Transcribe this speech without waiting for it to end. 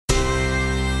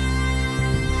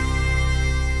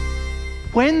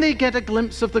When they get a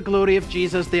glimpse of the glory of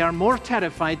Jesus, they are more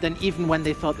terrified than even when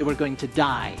they thought they were going to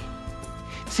die.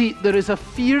 See, there is a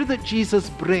fear that Jesus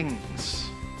brings,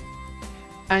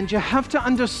 and you have to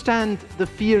understand the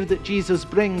fear that Jesus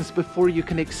brings before you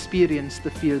can experience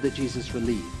the fear that Jesus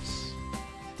relieves.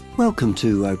 Welcome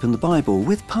to Open the Bible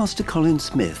with Pastor Colin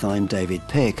Smith. I'm David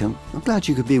Peck, and I'm glad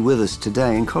you could be with us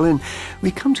today. And Colin, we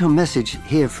come to a message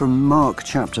here from Mark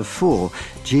chapter 4.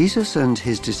 Jesus and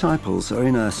his disciples are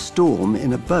in a storm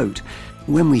in a boat.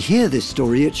 When we hear this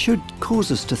story, it should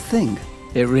cause us to think.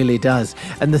 It really does.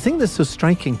 And the thing that's so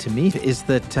striking to me is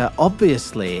that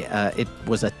obviously it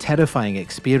was a terrifying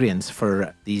experience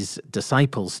for these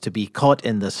disciples to be caught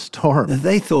in the storm.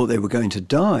 They thought they were going to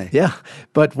die. Yeah,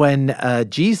 but when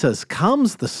Jesus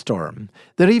calms the storm,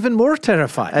 they're even more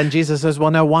terrified. And Jesus says,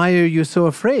 well, now why are you so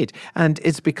afraid? And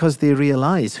it's because they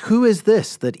realize, who is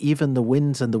this that even the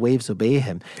winds and the waves obey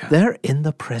him? Yeah. They're in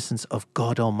the presence of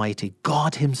God Almighty.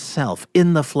 God himself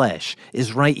in the flesh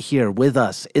is right here with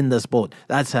us in this boat.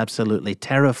 That's absolutely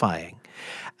terrifying.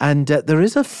 And there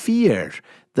is a fear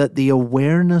that the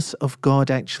awareness of God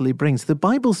actually brings. The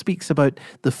Bible speaks about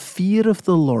the fear of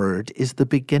the Lord is the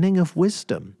beginning of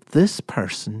wisdom. This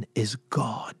person is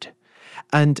God.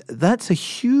 And that's a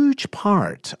huge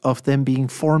part of them being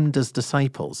formed as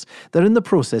disciples. They're in the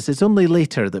process. It's only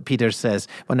later that Peter says,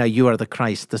 well, now you are the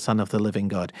Christ, the Son of the living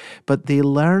God. But they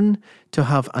learn to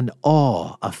have an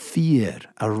awe, a fear,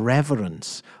 a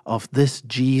reverence of this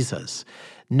Jesus,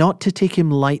 not to take him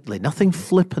lightly, nothing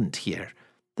flippant here.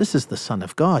 This is the Son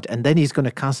of God. And then he's going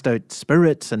to cast out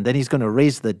spirits, and then he's going to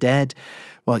raise the dead.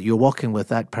 Well, you're walking with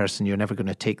that person. You're never going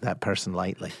to take that person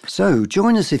lightly. So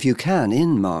join us if you can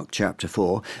in Mark chapter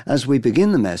 4. As we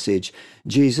begin the message,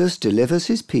 Jesus delivers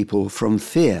his people from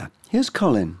fear. Here's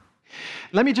Colin.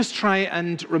 Let me just try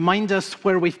and remind us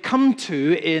where we've come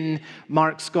to in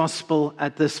Mark's gospel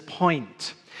at this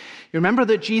point. You remember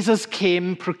that Jesus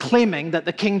came proclaiming that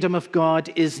the kingdom of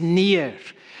God is near.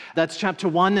 That's chapter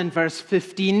 1 and verse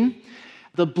 15.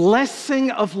 The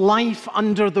blessing of life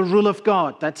under the rule of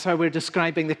God. That's how we're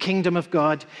describing the kingdom of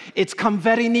God. It's come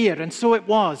very near, and so it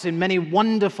was in many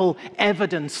wonderful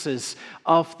evidences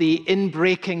of the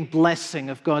inbreaking blessing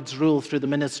of God's rule through the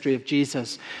ministry of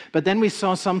Jesus. But then we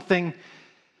saw something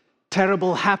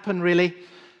terrible happen, really,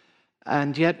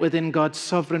 and yet within God's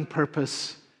sovereign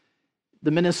purpose,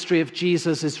 the ministry of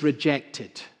Jesus is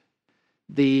rejected.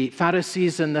 The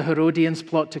Pharisees and the Herodians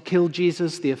plot to kill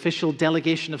Jesus. The official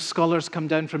delegation of scholars come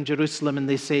down from Jerusalem and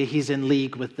they say he's in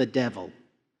league with the devil.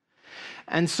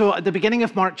 And so at the beginning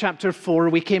of Mark chapter 4,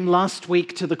 we came last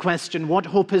week to the question, what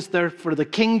hope is there for the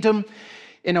kingdom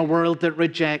in a world that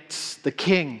rejects the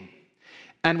king?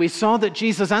 And we saw that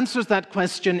Jesus answers that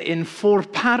question in 4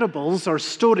 parables or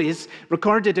stories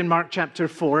recorded in Mark chapter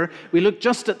 4. We looked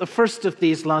just at the first of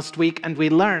these last week, and we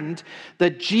learned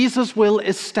that Jesus will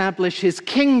establish his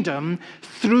kingdom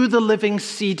through the living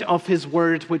seed of his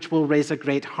word, which will raise a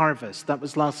great harvest. That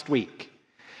was last week.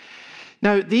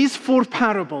 Now, these 4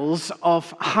 parables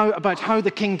about how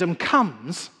the kingdom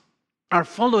comes are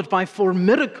followed by 4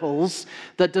 miracles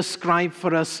that describe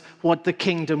for us what the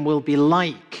kingdom will be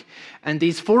like. And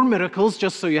these 4 miracles,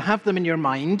 just so you have them in your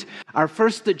mind, are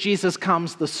first that Jesus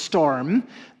calms the storm.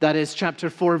 That is chapter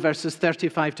 4, verses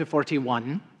 35 to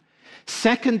 41.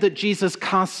 Second, that Jesus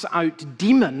casts out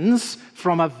demons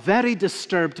from a very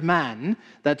disturbed man.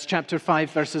 That's chapter 5,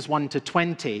 verses 1 to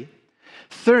 20.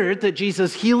 Third, that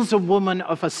Jesus heals a woman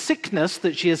of a sickness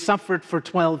that she has suffered for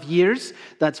 12 years.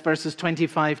 That's verses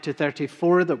 25 to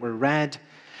 34 that were read.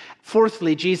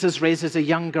 Fourthly, Jesus raises a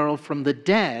young girl from the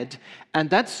dead,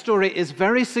 and that story is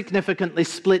very significantly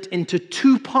split into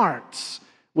 2 parts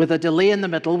with a delay in the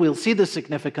middle. We'll see the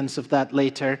significance of that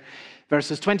later,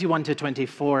 verses 21 to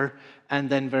 24, and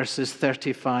then verses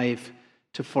 35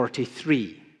 to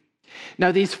 43.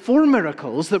 Now, these 4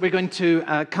 miracles that we're going to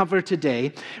cover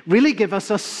today really give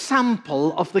us a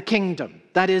sample of the kingdom.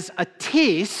 That is, a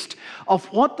taste of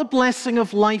what the blessing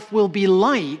of life will be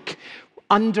like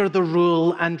under the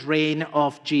rule and reign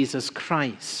of Jesus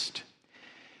Christ.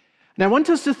 Now, I want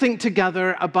us to think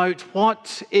together about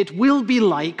what it will be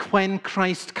like when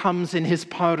Christ comes in his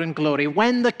power and glory,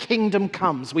 when the kingdom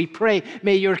comes. We pray,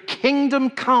 may your kingdom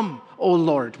come, O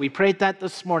Lord. We prayed that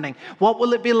this morning. What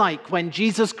will it be like when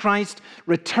Jesus Christ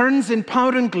returns in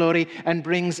power and glory and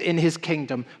brings in his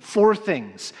kingdom? 4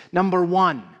 things. Number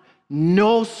 1,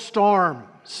 no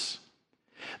storms.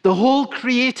 The whole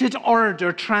created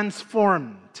order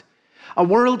transformed. A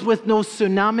world with no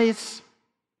tsunamis,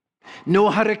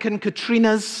 no Hurricane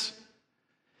Katrinas,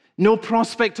 no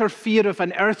prospect or fear of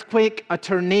an earthquake, a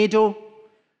tornado.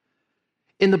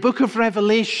 In the book of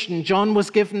Revelation, John was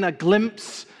given a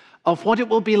glimpse of what it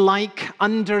will be like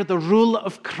under the rule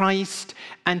of Christ,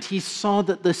 and he saw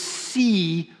that the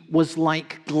sea was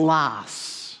like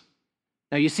glass.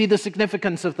 Now you see the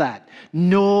significance of that.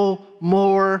 No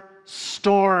more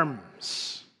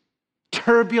storms.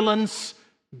 Turbulence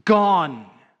gone.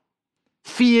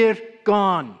 Fear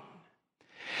gone.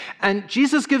 And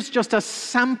Jesus gives just a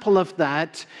sample of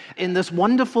that in this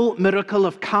wonderful miracle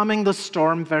of calming the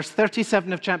storm. Verse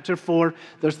 37 of chapter 4,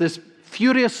 there's this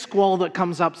furious squall that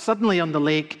comes up suddenly on the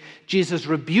lake. Jesus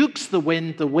rebukes the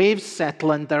wind, the waves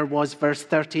settle, and there was, verse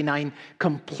 39,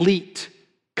 complete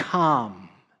calm.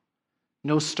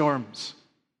 No storms.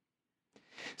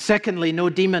 Secondly, no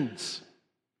demons.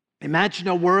 Imagine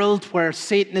a world where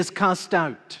Satan is cast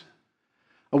out.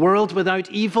 A world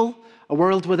without evil, a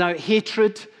world without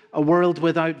hatred, a world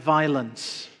without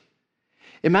violence.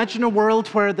 Imagine a world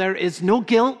where there is no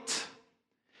guilt,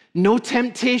 no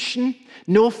temptation,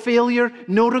 no failure,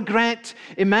 no regret.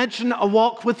 Imagine a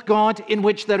walk with God in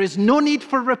which there is no need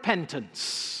for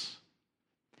repentance.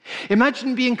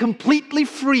 Imagine being completely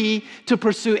free to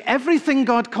pursue everything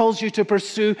God calls you to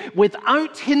pursue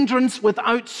without hindrance,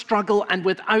 without struggle, and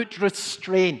without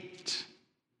restraint.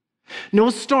 No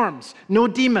storms, no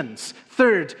demons.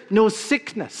 Third, no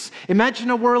sickness. Imagine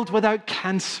a world without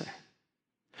cancer,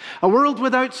 a world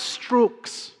without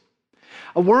strokes,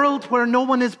 a world where no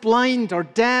one is blind or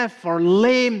deaf or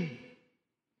lame,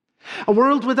 a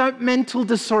world without mental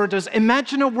disorders.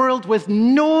 Imagine a world with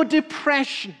no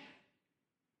depression,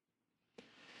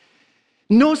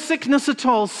 no sickness at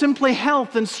all, simply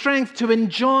health and strength to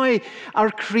enjoy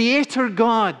our Creator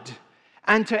God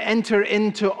and to enter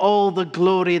into all the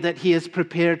glory that He has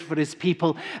prepared for His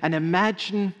people. And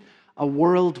imagine a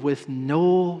world with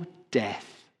no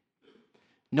death,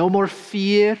 no more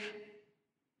fear,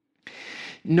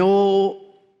 no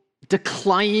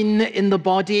decline in the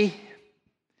body,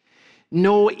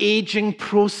 no aging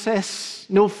process,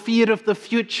 no fear of the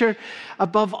future.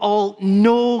 Above all,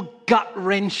 no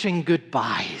gut-wrenching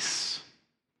goodbyes.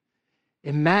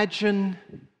 Imagine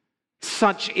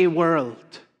such a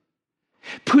world.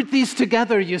 Put these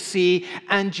together, you see,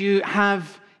 and you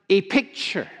have a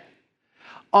picture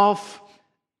of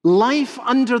life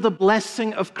under the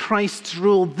blessing of Christ's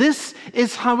rule. This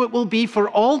is how it will be for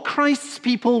all Christ's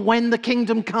people when the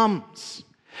kingdom comes.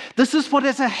 This is what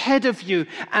is ahead of you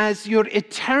as your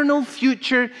eternal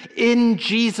future in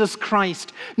Jesus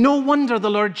Christ. No wonder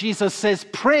the Lord Jesus says,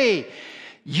 pray,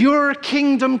 your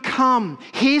kingdom come.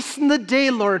 Hasten the day,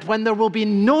 Lord, when there will be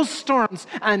no storms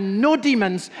and no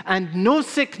demons and no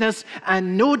sickness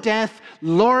and no death.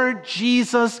 Lord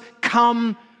Jesus,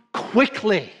 come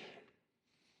quickly.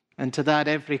 And to that,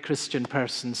 every Christian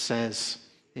person says,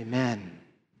 amen.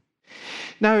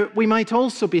 Now, we might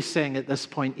also be saying at this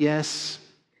point, yes,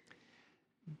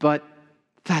 but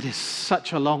that is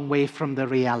such a long way from the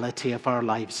reality of our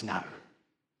lives now.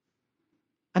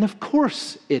 And of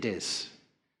course it is.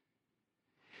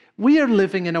 We are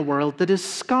living in a world that is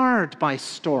scarred by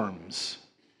storms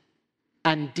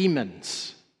and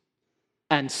demons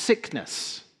and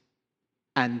sickness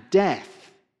and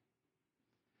death.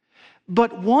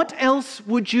 But what else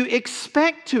would you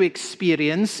expect to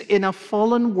experience in a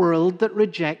fallen world that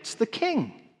rejects the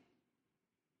King?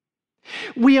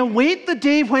 We await the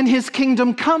day when His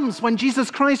kingdom comes, when Jesus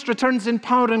Christ returns in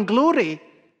power and glory.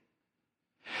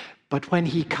 But when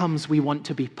He comes, we want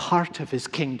to be part of His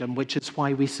kingdom, which is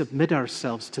why we submit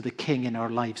ourselves to the King in our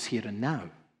lives here and now.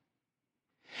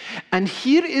 And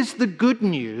here is the good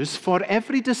news for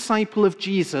every disciple of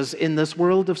Jesus in this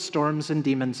world of storms and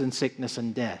demons and sickness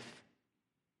and death.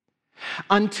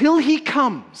 Until He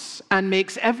comes and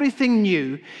makes everything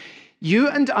new, you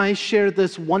and I share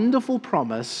this wonderful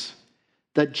promise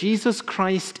that Jesus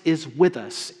Christ is with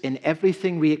us in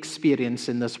everything we experience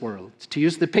in this world. To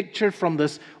use the picture from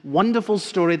this wonderful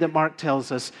story that Mark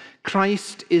tells us,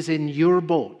 Christ is in your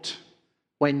boat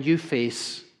when you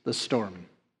face the storm.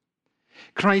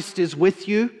 Christ is with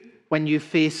you when you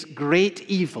face great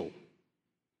evil.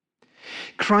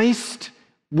 Christ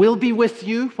will be with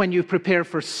you when you prepare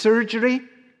for surgery.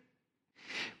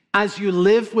 As you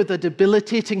live with a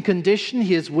debilitating condition,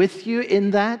 He is with you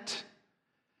in that.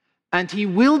 And He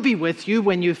will be with you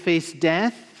when you face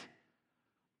death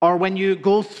or when you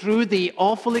go through the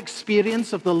awful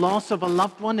experience of the loss of a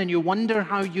loved one and you wonder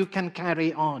how you can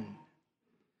carry on.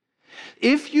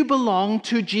 If you belong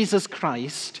to Jesus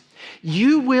Christ,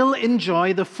 you will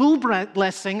enjoy the full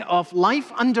blessing of life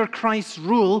under Christ's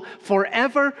rule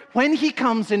forever when He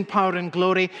comes in power and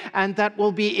glory, and that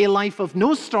will be a life of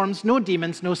no storms, no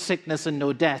demons, no sickness, and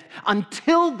no death.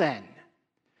 Until then,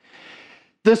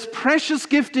 This precious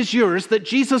gift is yours, that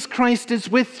Jesus Christ is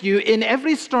with you in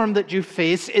every storm that you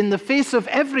face, in the face of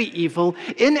every evil,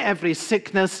 in every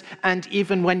sickness, and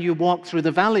even when you walk through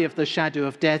the valley of the shadow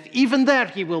of death, even there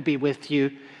he will be with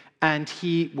you, and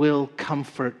he will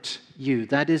comfort you.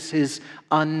 That is his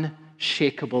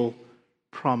unshakable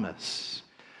promise.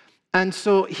 And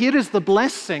so here is the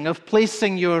blessing of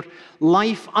placing your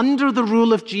life under the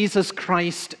rule of Jesus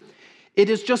Christ. It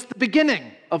is just the beginning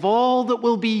of all that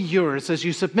will be yours as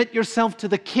you submit yourself to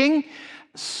the King.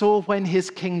 So when his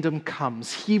kingdom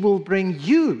comes, he will bring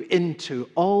you into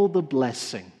all the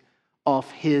blessing of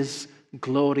his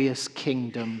glorious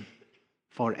kingdom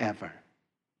forever.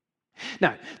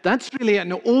 Now, that's really an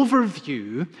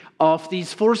overview of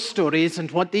these 4 stories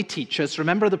and what they teach us.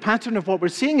 Remember the pattern of what we're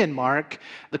seeing in Mark.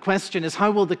 The question is,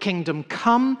 how will the kingdom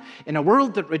come in a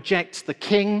world that rejects the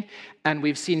king? And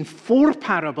we've seen 4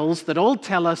 parables that all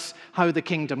tell us how the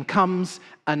kingdom comes,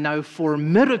 and now 4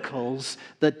 miracles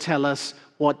that tell us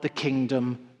what the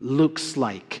kingdom looks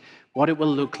like, what it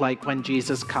will look like when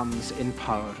Jesus comes in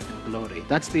power and glory.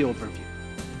 That's the overview.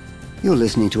 You're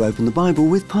listening to Open the Bible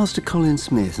with Pastor Colin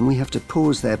Smith, and we have to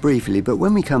pause there briefly, but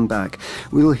when we come back,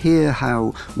 we'll hear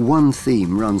how one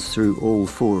theme runs through all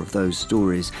 4 of those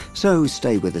stories, so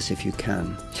stay with us if you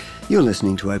can. You're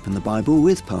listening to Open the Bible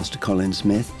with Pastor Colin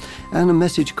Smith, and a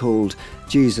message called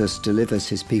Jesus Delivers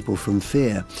His People from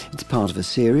Fear. It's part of a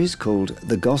series called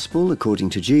The Gospel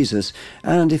According to Jesus,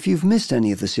 and if you've missed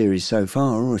any of the series so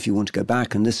far, or if you want to go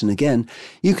back and listen again,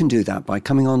 you can do that by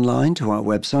coming online to our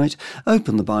website,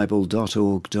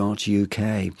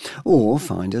 openthebible.org.uk, or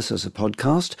find us as a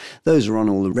podcast. Those are on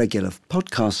all the regular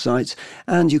podcast sites,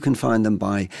 and you can find them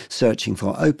by searching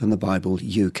for Open the Bible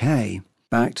UK.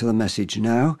 Back to the message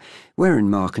now. We're in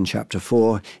Mark and chapter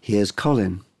 4. Here's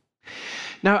Colin.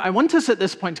 Now, I want us at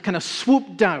this point to kind of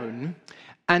swoop down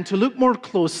and to look more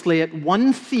closely at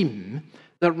one theme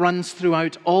that runs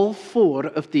throughout all 4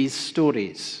 of these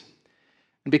stories.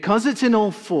 And because it's in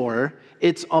all 4,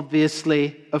 it's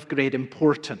obviously of great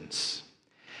importance.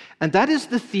 And that is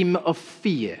the theme of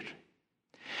fear.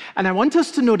 And I want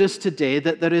us to notice today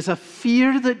that there is a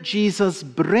fear that Jesus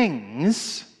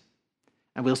brings,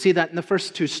 and we'll see that in the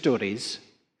first 2 stories,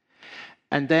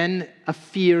 and then a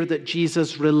fear that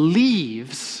Jesus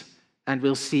relieves, and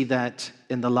we'll see that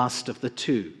in the last of the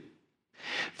 2.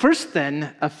 First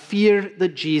then, a fear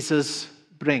that Jesus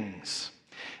brings.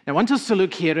 Now, I want us to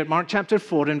look here at Mark chapter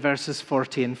 4 in verses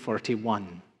 40 and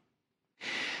 41.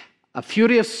 A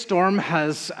furious storm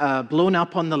has blown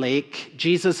up on the lake.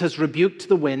 Jesus has rebuked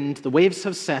the wind, the waves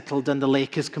have settled, and the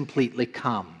lake is completely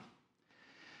calm.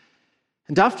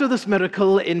 And after this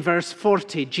miracle, in verse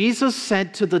 40, Jesus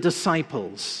said to the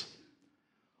disciples,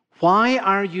 "Why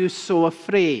are you so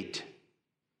afraid?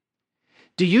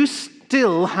 Do you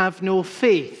still have no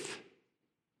faith?"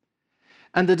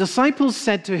 And the disciples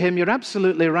said to him, "You're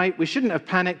absolutely right. We shouldn't have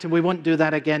panicked, and we won't do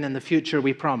that again in the future,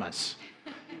 we promise."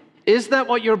 Is that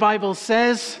what your Bible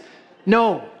says?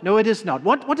 No, it is not.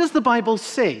 What does the Bible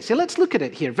say? So let's look at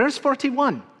it here. Verse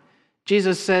 41.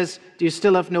 Jesus says, "Do you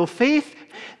still have no faith?"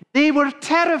 They were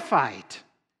terrified,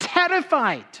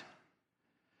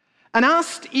 and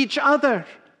asked each other,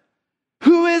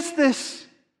 "Who is this?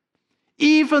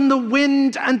 Even the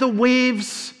wind and the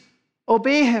waves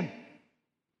obey him."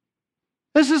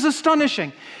 This is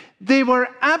astonishing. They were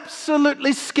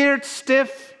absolutely scared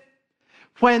stiff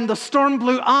when the storm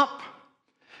blew up,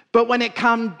 but when it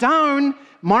calmed down,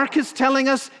 Mark is telling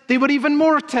us they were even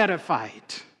more terrified.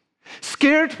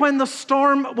 Scared when the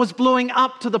storm was blowing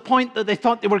up to the point that they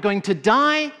thought they were going to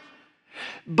die,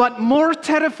 but more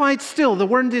terrified still. The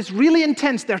word is really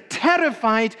intense. They're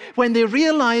terrified when they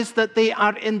realize that they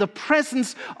are in the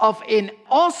presence of an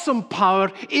awesome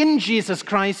power in Jesus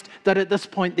Christ that at this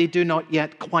point they do not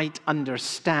yet quite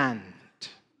understand.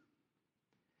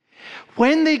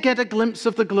 When they get a glimpse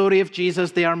of the glory of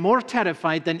Jesus, they are more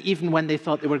terrified than even when they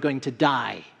thought they were going to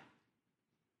die.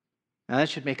 Now that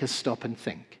should make us stop and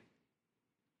think.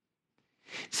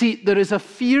 See, there is a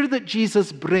fear that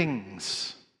Jesus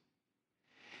brings,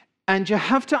 and you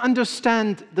have to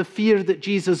understand the fear that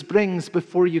Jesus brings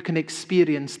before you can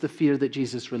experience the fear that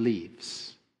Jesus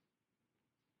relieves.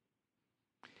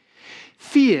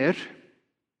 Fear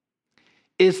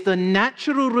is the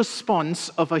natural response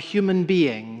of a human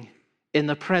being in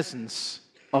the presence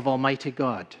of Almighty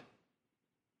God.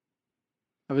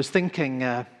 I was thinking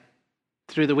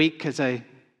through the week as I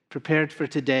prepared for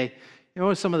today,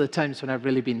 some of the times when I've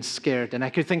really been scared, and I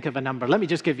could think of a number. Let me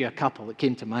just give you a couple that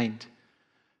came to mind.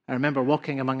 I remember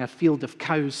walking among a field of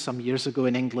cows some years ago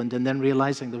in England and then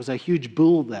realizing there was a huge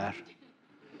bull there.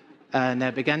 And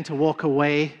I began to walk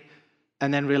away,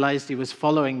 and then realized he was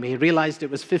following me. He realized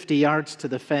it was 50 yards to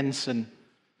the fence, and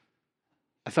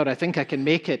I thought, I think I can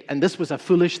make it. And this was a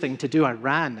foolish thing to do. I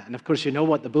ran. And of course, you know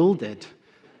what the bull did.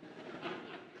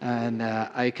 And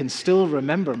I can still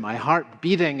remember my heart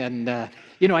beating. And,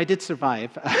 I did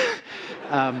survive.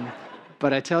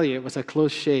 But I tell you, it was a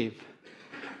close shave.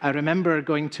 I remember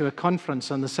going to a conference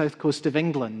on the south coast of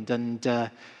England. And,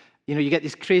 you get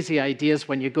these crazy ideas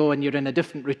when you go and you're in a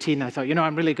different routine. I thought,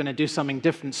 I'm really going to do something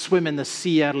different. Swim in the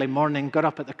sea early morning, got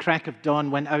up at the crack of dawn,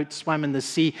 went out, swam in the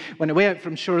sea. Went away out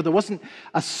from shore. There wasn't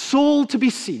a soul to be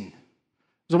seen.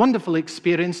 It was a wonderful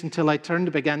experience until I turned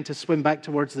and began to swim back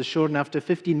towards the shore. And after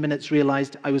 15 minutes,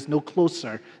 realized I was no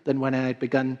closer than when I had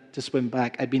begun to swim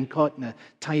back. I'd been caught in a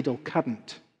tidal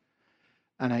current.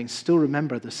 And I still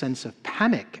remember the sense of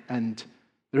panic. And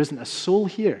there isn't a soul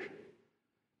here.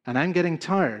 And I'm getting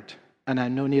tired. And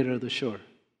I'm no nearer the shore.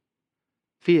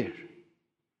 Fear.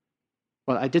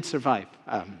 Well, I did survive,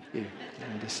 you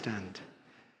understand.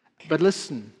 But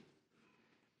listen,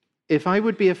 if I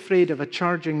would be afraid of a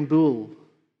charging bull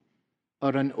or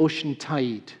an ocean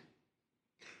tide,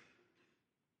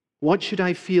 what should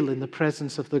I feel in the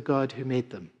presence of the God who made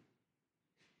them?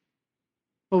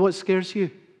 Well, what scares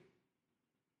you?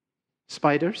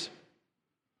 Spiders?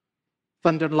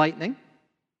 Thunder and lightning?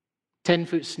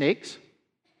 10-foot snakes?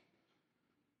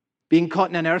 Being caught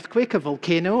in an earthquake, a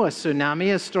volcano, a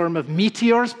tsunami, a storm of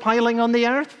meteors piling on the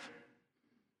earth?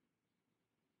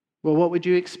 Well, what would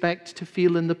you expect to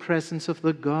feel in the presence of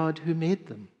the God who made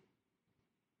them?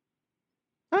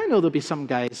 I know there'll be some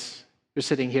guys who are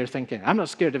sitting here thinking, I'm not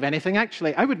scared of anything.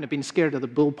 Actually, I wouldn't have been scared of the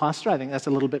bull pastor. I think that's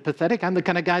a little bit pathetic. I'm the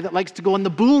kind of guy that likes to go on the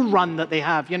bull run that they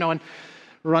have, and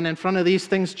run in front of these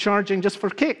things charging just for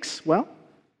kicks. Well,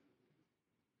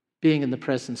 being in the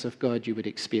presence of God, you would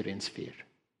experience fear.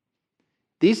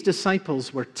 These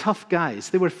disciples were tough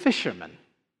guys. They were fishermen.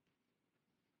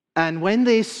 And when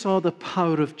they saw the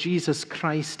power of Jesus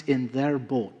Christ in their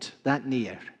boat that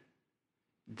near,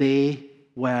 they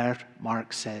were,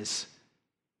 Mark says,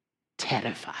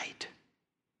 terrified.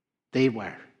 They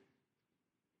were.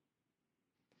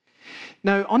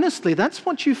 Now, honestly, that's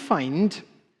what you find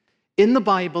in the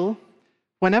Bible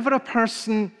whenever a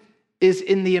person is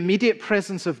in the immediate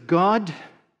presence of God.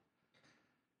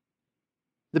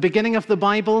 The beginning of the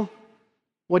Bible,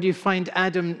 what do you find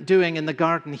Adam doing in the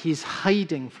garden? He's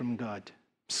hiding from God,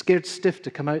 scared stiff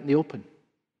to come out in the open.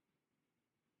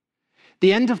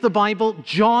 The end of the Bible,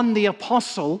 John the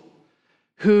Apostle,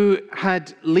 who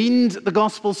had leaned, the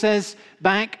gospel says,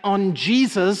 back on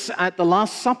Jesus at the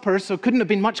Last Supper, so couldn't have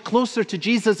been much closer to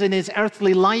Jesus in his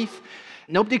earthly life.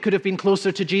 Nobody could have been closer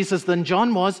to Jesus than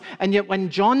John was. And yet when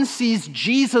John sees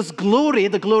Jesus' glory,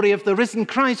 the glory of the risen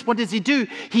Christ, what does he do?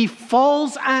 He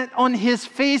falls on his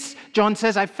face. John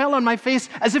says, I fell on my face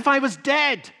as if I was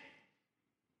dead.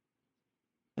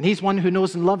 And he's one who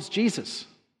knows and loves Jesus.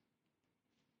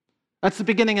 That's the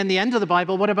beginning and the end of the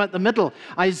Bible. What about the middle?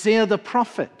 Isaiah the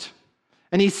prophet.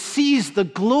 And he sees the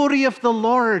glory of the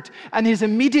Lord. And his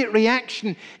immediate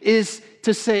reaction is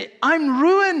to say, I'm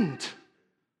ruined.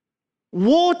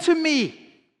 Woe to me.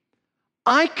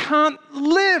 I can't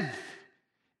live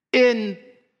in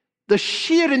the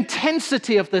sheer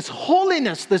intensity of this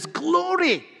holiness, this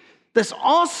glory, this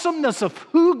awesomeness of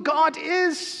who God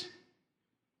is.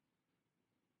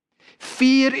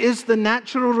 Fear is the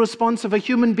natural response of a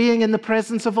human being in the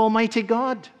presence of Almighty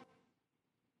God.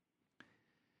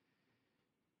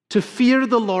 To fear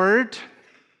the Lord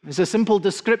is a simple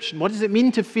description. What does it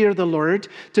mean to fear the Lord?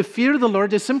 To fear the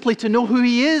Lord is simply to know who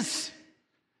He is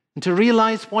and to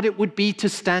realize what it would be to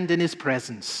stand in His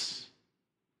presence.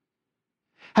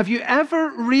 Have you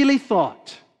ever really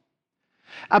thought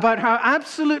about how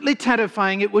absolutely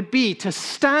terrifying it would be to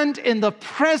stand in the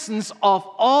presence of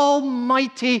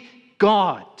Almighty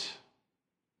God?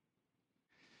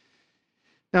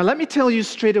 Now, let me tell you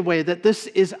straight away that this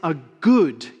is a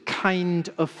good kind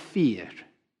of fear.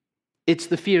 It's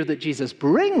the fear that Jesus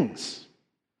brings.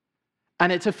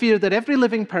 And it's a fear that every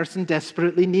living person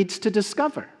desperately needs to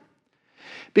discover.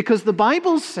 Because the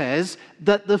Bible says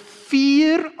that the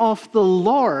fear of the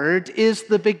Lord is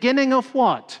the beginning of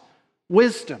what?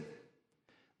 Wisdom.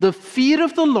 The fear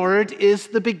of the Lord is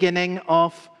the beginning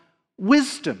of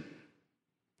wisdom.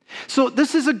 So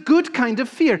this is a good kind of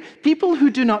fear. People who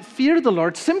do not fear the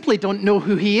Lord simply don't know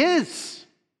who He is.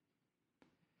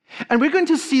 And we're going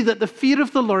to see that the fear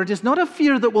of the Lord is not a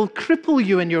fear that will cripple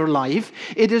you in your life.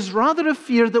 It is rather a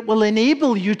fear that will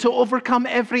enable you to overcome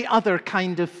every other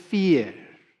kind of fear.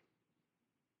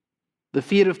 The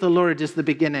fear of the Lord is the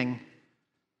beginning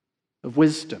of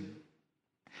wisdom.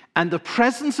 And the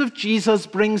presence of Jesus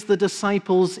brings the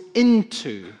disciples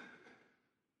into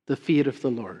the fear of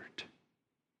the Lord.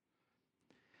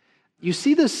 You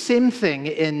see the same thing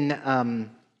in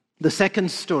the second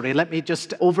story. Let me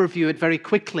just overview it very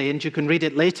quickly, and you can read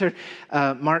it later.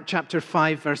 Mark chapter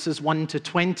 5, verses 1 to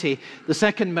 20. The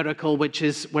second miracle, which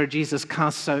is where Jesus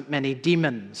casts out many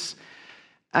demons.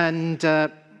 And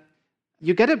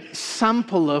you get a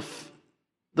sample of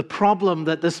the problem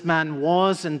that this man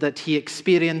was and that he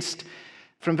experienced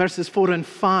from verses 4 and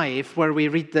 5, where we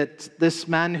read that this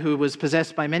man who was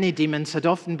possessed by many demons had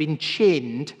often been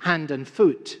chained hand and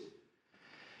foot.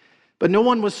 But no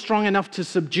one was strong enough to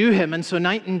subdue him, and so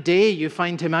night and day you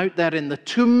find him out there in the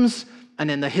tombs and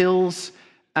in the hills,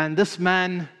 and this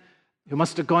man who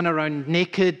must have gone around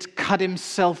naked, cut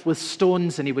himself with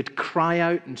stones, and he would cry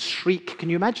out and shriek. Can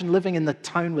you imagine living in the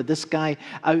town with this guy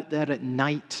out there at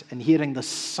night and hearing the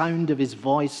sound of his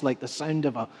voice like the sound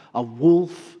of a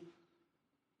wolf?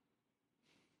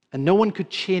 And no one could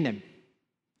chain him.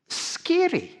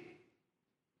 Scary.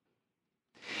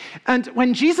 And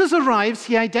when Jesus arrives,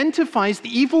 he identifies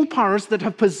the evil powers that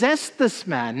have possessed this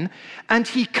man, and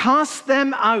he casts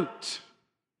them out.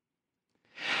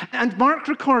 And Mark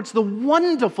records the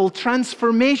wonderful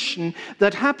transformation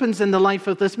that happens in the life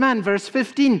of this man. Verse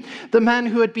 15, the man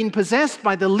who had been possessed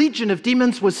by the legion of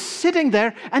demons was sitting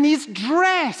there, and he's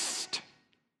dressed.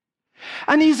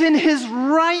 And he's in his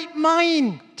right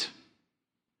mind.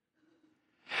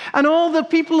 And all the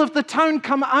people of the town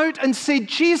come out and say,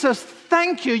 Jesus,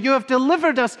 thank you. You have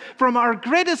delivered us from our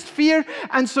greatest fear.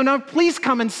 And so now please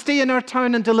come and stay in our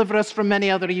town and deliver us from many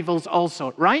other evils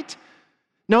also, right?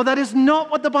 No, that is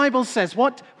not what the Bible says.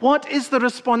 What is the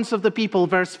response of the people?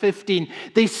 Verse 15.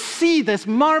 They see this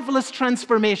marvelous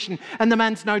transformation, and the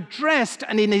man's now dressed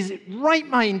and in his right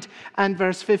mind. And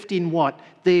verse 15, what?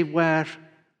 They were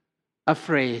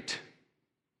afraid.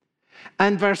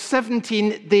 And verse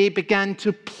 17, they began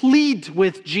to plead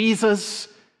with Jesus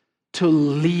to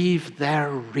leave their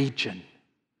region.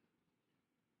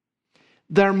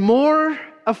 They're more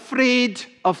afraid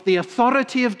of the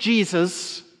authority of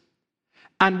Jesus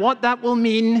and what that will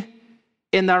mean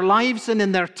in their lives and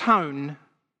in their town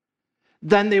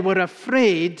than they were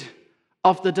afraid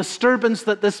of the disturbance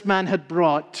that this man had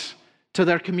brought to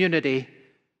their community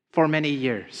for many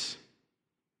years.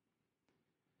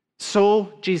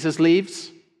 So Jesus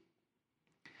leaves,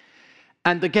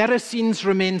 and the Gerasenes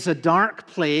remains a dark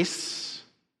place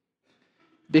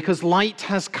because light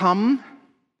has come,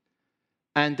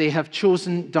 and they have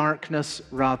chosen darkness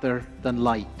rather than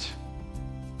light.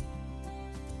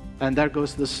 And there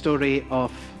goes the story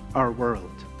of our world.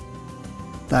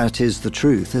 That is the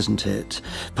truth, isn't it?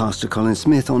 Pastor Colin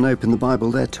Smith on Open the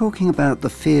Bible, they're talking about the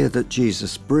fear that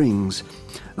Jesus brings.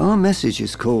 Our message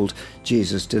is called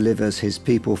Jesus Delivers His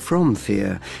People from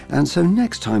Fear. And so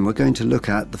next time we're going to look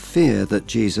at the fear that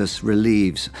Jesus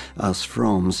relieves us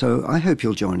from. So I hope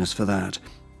you'll join us for that.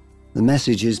 The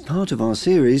message is part of our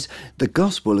series, The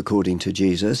Gospel According to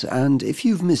Jesus, and if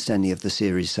you've missed any of the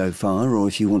series so far, or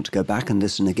if you want to go back and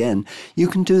listen again, you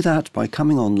can do that by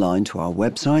coming online to our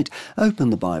website,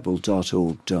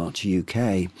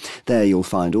 openthebible.org.uk. There you'll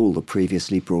find all the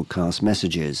previously broadcast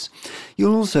messages.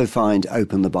 You'll also find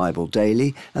Open the Bible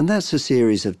Daily, and that's a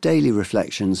series of daily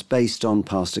reflections based on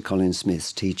Pastor Colin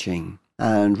Smith's teaching,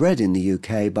 and read in the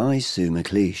UK by Sue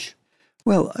McLeish.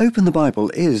 Well, Open the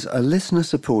Bible is a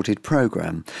listener-supported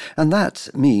programme, and that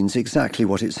means exactly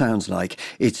what it sounds like.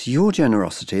 It's your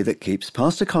generosity that keeps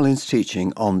Pastor Colin's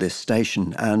teaching on this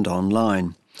station and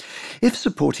online. If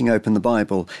supporting Open the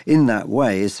Bible in that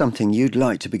way is something you'd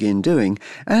like to begin doing,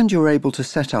 and you're able to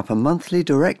set up a monthly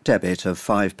direct debit of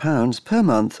 £5 per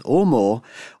month or more,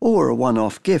 or a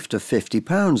one-off gift of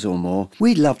 £50 or more,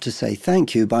 we'd love to say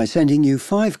thank you by sending you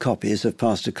 5 copies of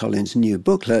Pastor Colin's new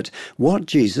booklet, What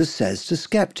Jesus Says to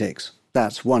Skeptics.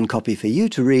 That's 1 copy for you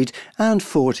to read and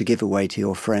 4 to give away to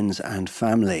your friends and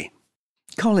family.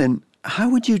 Colin, how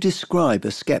would you describe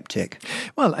a skeptic?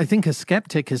 Well, I think a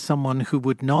skeptic is someone who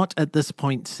would not at this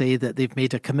point say that they've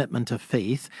made a commitment of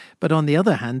faith, but on the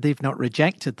other hand, they've not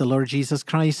rejected the Lord Jesus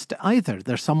Christ either.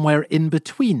 They're somewhere in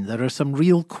between. There are some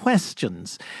real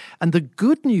questions. And the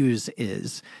good news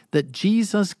is that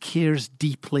Jesus cares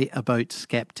deeply about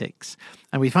skeptics.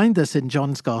 And we find this in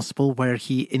John's Gospel, where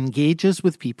he engages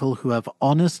with people who have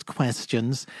honest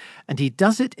questions, and he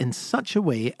does it in such a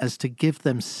way as to give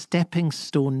them stepping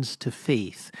stones to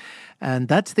faith. And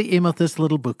that's the aim of this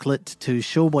little booklet, to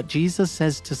show what Jesus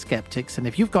says to skeptics. And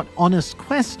if you've got honest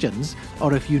questions,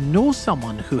 or if you know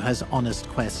someone who has honest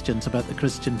questions about the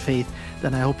Christian faith,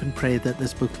 then I hope and pray that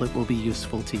this booklet will be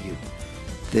useful to you.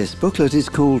 This booklet is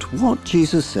called What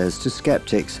Jesus Says to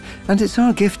Skeptics, and it's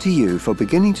our gift to you for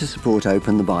beginning to support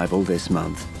Open the Bible this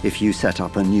month. If you set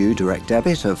up a new direct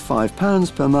debit of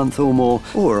 £5 per month or more,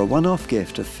 or a one-off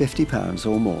gift of £50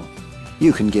 or more.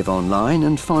 You can give online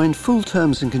and find full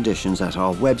terms and conditions at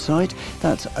our website.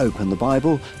 That's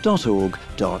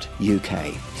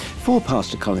openthebible.org.uk. For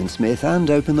Pastor Colin Smith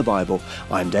and Open the Bible,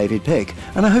 I'm David Pick,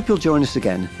 and I hope you'll join us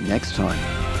again next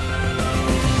time.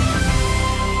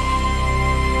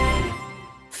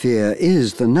 Fear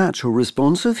is the natural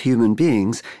response of human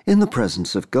beings in the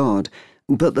presence of God,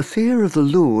 but the fear of the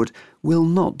Lord will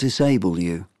not disable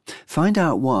you. Find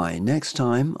out why next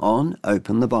time on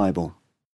Open the Bible.